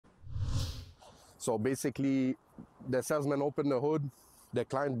So basically, the salesman opened the hood, the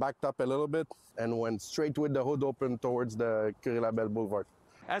client backed up a little bit and went straight with the hood open towards the Laval Boulevard.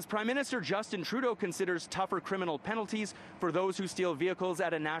 As Prime Minister Justin Trudeau considers tougher criminal penalties for those who steal vehicles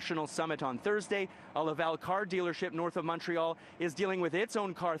at a national summit on Thursday, a Laval car dealership north of Montreal is dealing with its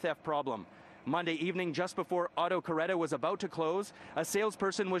own car theft problem. Monday evening, just before Auto Karetta was about to close, a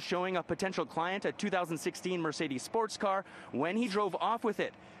salesperson was showing a potential client a 2016 Mercedes sports car when he drove off with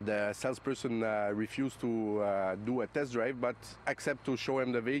it. The salesperson refused to do a test drive, but accept to show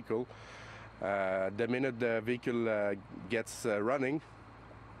him the vehicle. The minute the vehicle gets running,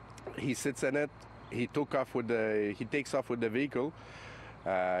 he sits in it. He takes off with the vehicle,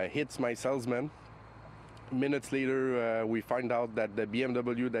 hits my salesman. Minutes later, we find out that the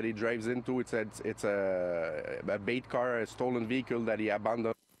BMW that he drives into, it's a bait car, a stolen vehicle that he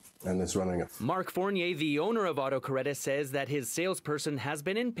abandoned, and it's running off. Marc Fournier, the owner of Auto Karetta, says that his salesperson has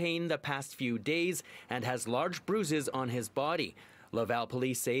been in pain the past few days and has large bruises on his body. Laval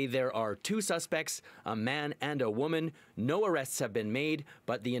police say there are 2 suspects, a man and a woman. No arrests have been made,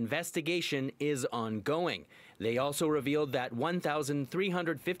 but the investigation is ongoing. They also revealed that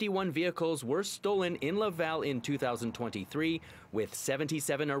 1,351 vehicles were stolen in Laval in 2023, with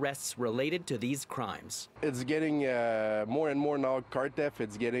 77 arrests related to these crimes. It's getting more and more now car theft.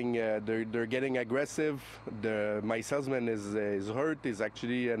 It's getting they're getting aggressive. My salesman is hurt. He's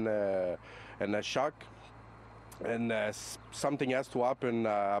actually in a shock. And something has to happen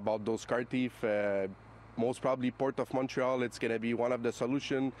about those car thieves. Most probably Port of Montreal, it's going to be one of the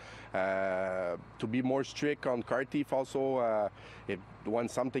solutions to be more strict on car thief also. When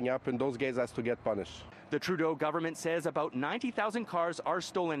something happens, those guys has to get punished. The Trudeau government says about 90,000 cars are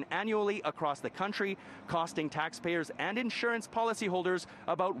stolen annually across the country, costing taxpayers and insurance policyholders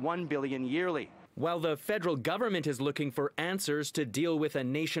about $1 billion yearly. While the federal government is looking for answers to deal with a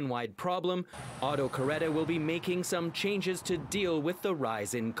nationwide problem, Auto Karetta will be making some changes to deal with the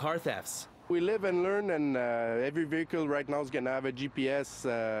rise in car thefts. We live and learn, and every vehicle right now is going to have a GPS,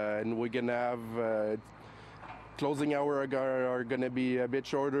 and we're going to have closing hours are going to be a bit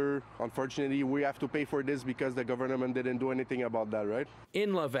shorter. Unfortunately, we have to pay for this because the government didn't do anything about that, right?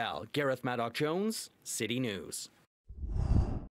 In Laval, Gareth Madoc-Jones, City News.